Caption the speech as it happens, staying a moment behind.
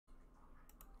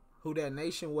Who That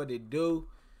Nation, what it do?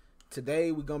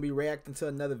 Today we're gonna be reacting to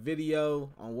another video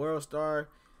on World Star.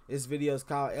 This video is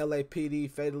called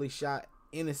LAPD fatally shot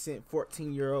innocent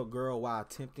 14-year-old girl while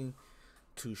attempting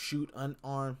to shoot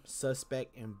unarmed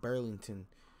suspect in Burlington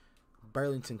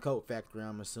coat factory,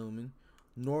 I'm assuming,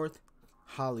 North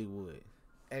Hollywood,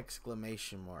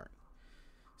 exclamation mark.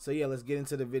 So yeah, let's get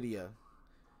into the video.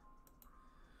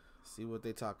 See what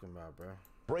they talking about, bro.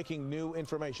 Breaking new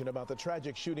information about the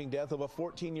tragic shooting death of a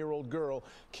 14-year-old girl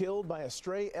killed by a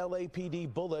stray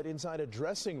LAPD bullet inside a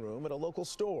dressing room at a local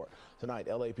store. Tonight,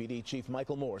 LAPD Chief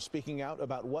Michael Moore speaking out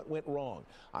about what went wrong.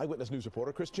 Eyewitness News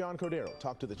reporter Christian Cordero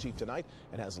talked to the chief tonight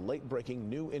and has late-breaking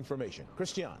new information.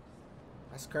 Christian.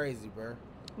 That's crazy, bro.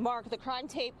 Mark, the crime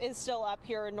tape is still up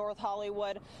here in North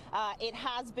Hollywood. It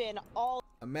has been all...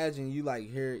 Imagine you like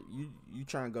here, you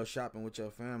trying to go shopping with your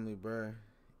family, bro,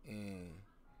 and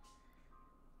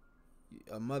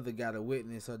a mother got to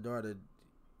witness her daughter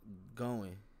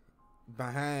going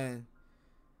behind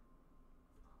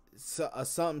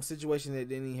something situation that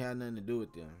didn't even have nothing to do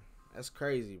with them. That's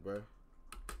crazy, bro.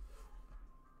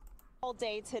 All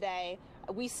day today,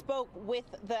 we spoke with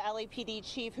the LAPD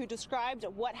chief, who described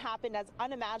what happened as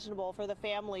unimaginable for the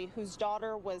family whose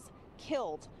daughter was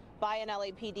killed by an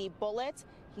LAPD bullet.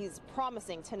 He's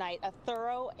promising tonight a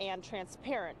thorough and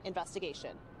transparent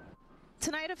investigation.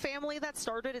 Tonight, a family that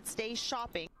started its day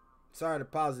shopping. Sorry to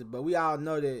pause it, but we all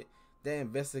know that that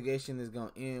investigation is going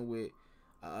to end with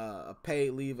a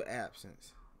paid leave of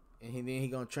absence. And then he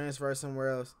going to transfer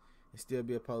somewhere else and still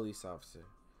be a police officer.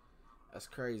 That's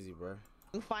crazy, bro.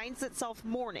 Finds itself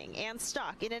mourning and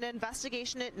stuck in an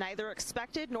investigation it neither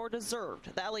expected nor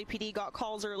deserved. The LAPD got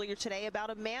calls earlier today about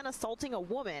a man assaulting a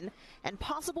woman and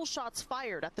possible shots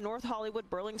fired at the North Hollywood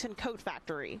Burlington coat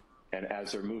factory. And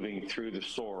as they're moving through the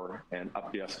store and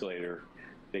up the escalator,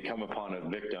 they come upon a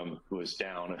victim who is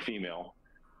down, a female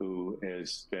who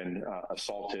has been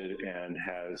assaulted and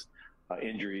has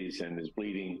injuries and is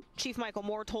bleeding. Chief Michael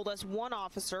Moore told us one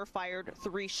officer fired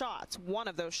 3 shots. One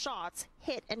of those shots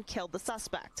hit and killed the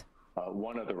suspect.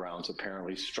 One of the rounds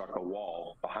apparently struck a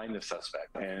wall behind the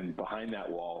suspect, and behind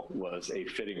that wall was a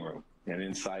fitting room. And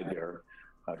inside there,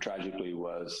 tragically,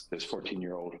 was this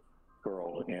 14-year-old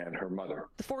girl and her mother.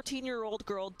 The 14-year-old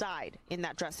girl died in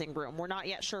that dressing room. We're not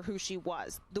yet sure who she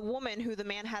was. The woman who the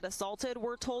man had assaulted,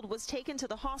 we're told, was taken to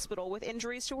the hospital with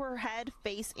injuries to her head,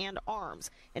 face, and arms.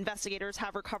 Investigators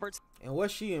have recovered. And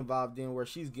what's she involved in where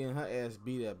she's getting her ass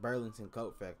beat at Burlington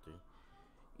coat factory?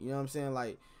 You know what I'm saying?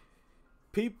 Like,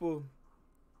 people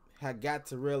have got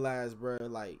to realize, bro,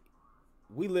 like,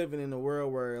 we living in a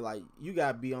world where, like, you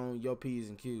got to be on your P's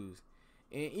and Q's.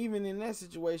 And even in that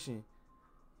situation,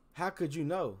 how could you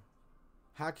know?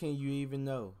 How can you even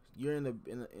know? You're in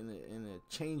a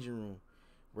changing room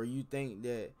where you think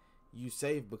that you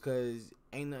safe because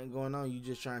ain't nothing going on. You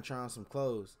just trying to try on some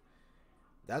clothes.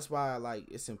 That's why, like,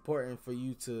 it's important for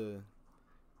you to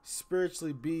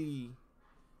spiritually be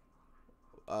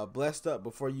blessed up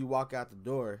before you walk out the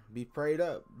door. Be prayed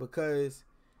up, because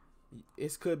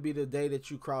it could be the day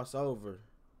that you cross over,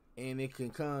 and it can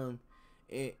come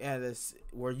at us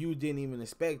where you didn't even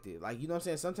expect it. Like, you know what I'm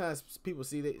saying? Sometimes people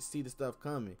see the stuff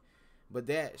coming, but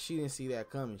that she didn't see that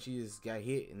coming. She just got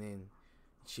hit and then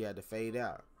she had to fade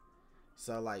out.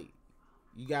 So, like,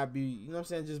 you gotta be, you know what I'm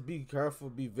saying, just be careful,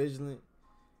 be vigilant,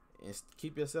 and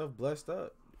keep yourself blessed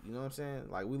up. You know what I'm saying?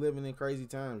 Like, we living in crazy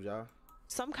times, y'all.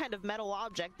 Some kind of metal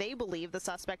object they believe the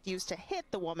suspect used to hit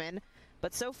the woman,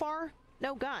 but so far,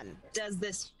 no gun. Does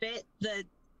this fit the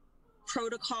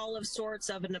protocol of sorts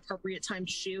of an appropriate time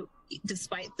to shoot,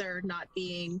 despite there not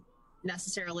being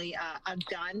necessarily a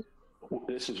gun?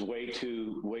 This is way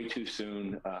too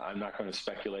soon. I'm not going to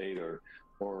speculate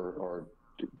or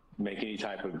make any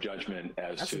type of judgment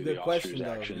as to the officer's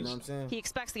actions. You know what I'm saying? He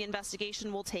expects the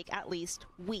investigation will take at least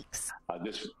weeks.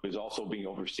 This is also being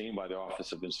overseen by the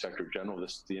Office of Inspector General.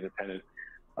 This is the independent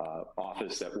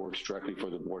office that works directly for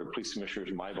the Board of Police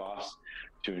Commissioners, my boss,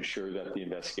 to ensure that the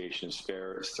investigation is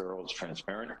fair, it's thorough, it's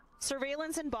transparent.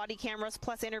 Surveillance and body cameras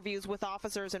plus interviews with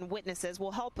officers and witnesses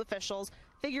will help officials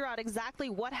figure out exactly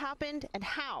what happened and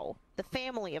how. The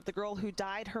family of the girl who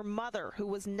died, her mother, who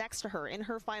was next to her in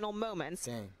her final moments,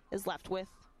 is left with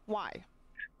why.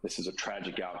 This is a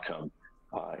tragic outcome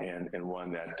and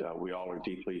one that we all are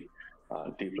deeply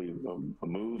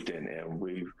moved, and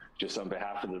we, just on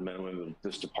behalf of the men and women of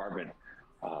this department,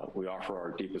 we offer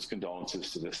our deepest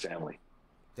condolences to this family.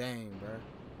 Dang, bro.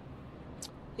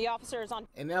 The officer is on.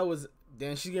 And that was,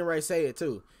 then she getting ready to say it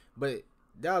too, but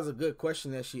that was a good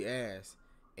question that she asked.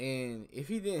 And if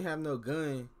he didn't have no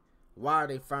gun, why are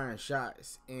they firing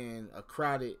shots in a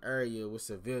crowded area with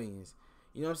civilians?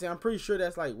 You know what I'm saying? I'm pretty sure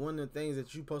that's like one of the things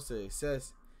that you're supposed to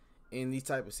assess in these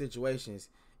type of situations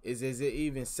is it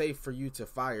even safe for you to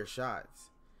fire shots?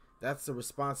 That's the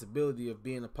responsibility of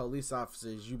being a police officer,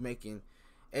 is you making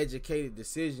educated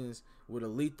decisions with a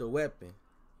lethal weapon.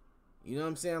 You know what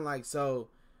I'm saying? Like, so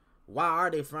why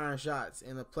are they firing shots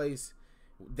in a place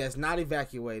that's not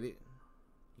evacuated?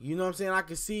 You know what I'm saying? I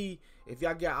can see if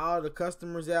y'all got all the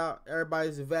customers out,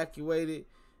 everybody's evacuated,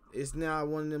 it's now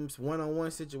one of them one-on-one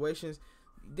situations,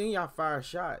 then y'all fire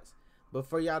shots. But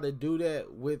for y'all to do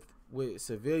that with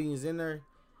civilians in there,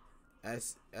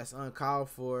 that's uncalled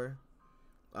for.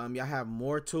 Y'all have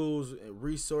more tools,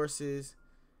 resources,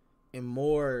 and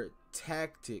more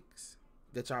tactics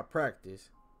that y'all practice,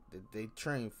 that they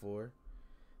train for.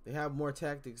 They have more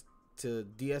tactics to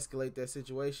de-escalate that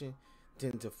situation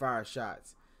than to fire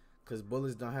shots, because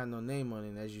bullets don't have no name on it.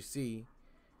 And as you see,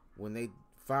 when they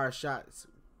fire shots,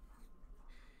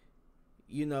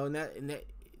 you know, and that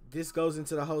this goes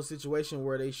into the whole situation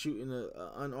where they shooting a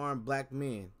unarmed black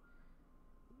men.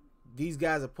 These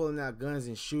guys are pulling out guns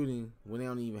and shooting when they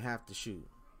don't even have to shoot.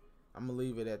 I'm gonna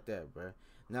leave it at that, bro.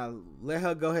 Now let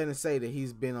her go ahead and say that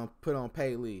he's been put on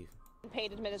paid leave.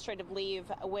 Paid administrative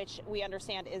leave, which we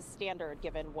understand is standard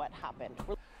given what happened.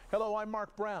 Hello, I'm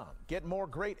Mark Brown. Get more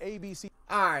great ABC.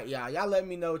 All right, y'all let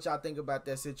me know what y'all think about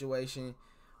that situation.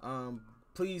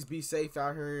 Please be safe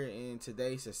out here in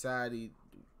today's society.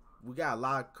 We got a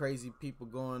lot of crazy people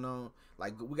going on.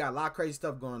 Like, we got a lot of crazy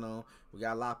stuff going on. We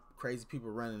got a lot of crazy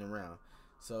people running around.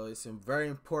 So it's very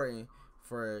important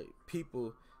for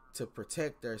people to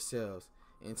protect themselves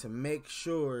and to make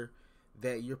sure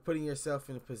that you're putting yourself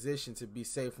in a position to be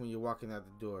safe when you're walking out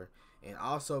the door. And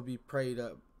also be prayed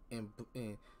up and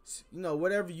you know,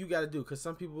 whatever you got to do. Because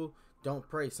some people don't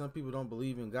pray. Some people don't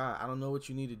believe in God. I don't know what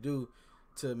you need to do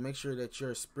to make sure that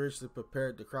you're spiritually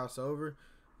prepared to cross over.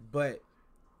 But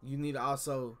you need to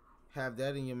also have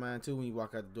that in your mind too when you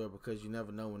walk out the door, because you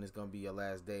never know when it's going to be your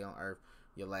last day on earth,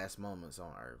 your last moments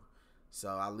on earth. So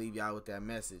I'll leave y'all with that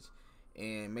message.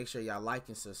 And make sure y'all like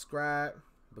and subscribe,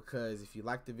 because if you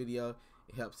like the video,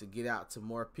 it helps to get out to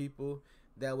more people.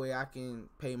 That way I can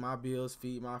pay my bills,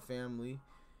 feed my family.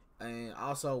 And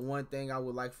also, one thing I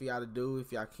would like for y'all to do,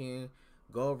 if y'all can,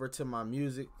 go over to my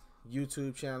music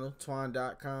YouTube channel,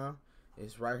 twan.com.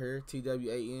 It's right here,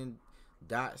 TWAN.com.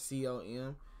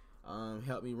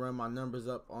 Help me run my numbers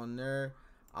up on there.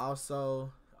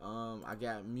 Also, I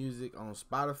got music on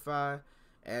Spotify.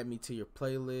 Add me to your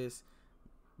playlist.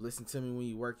 Listen to me when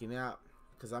you're working out,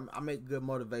 because I make good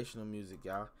motivational music,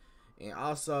 y'all. And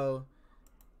also,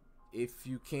 if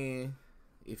you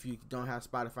don't have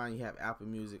Spotify and you have Apple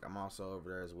Music, I'm also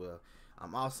over there as well.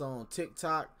 I'm also on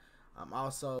TikTok. I'm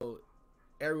also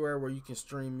everywhere where you can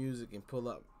stream music and pull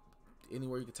up.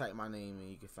 Anywhere you can type my name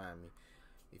and you can find me.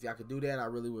 If y'all could do that, I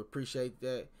really would appreciate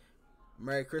that.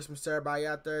 Merry Christmas to everybody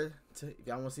out there. If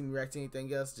y'all want to see me react to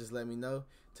anything else, just let me know.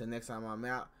 Till next time I'm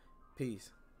out.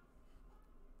 Peace.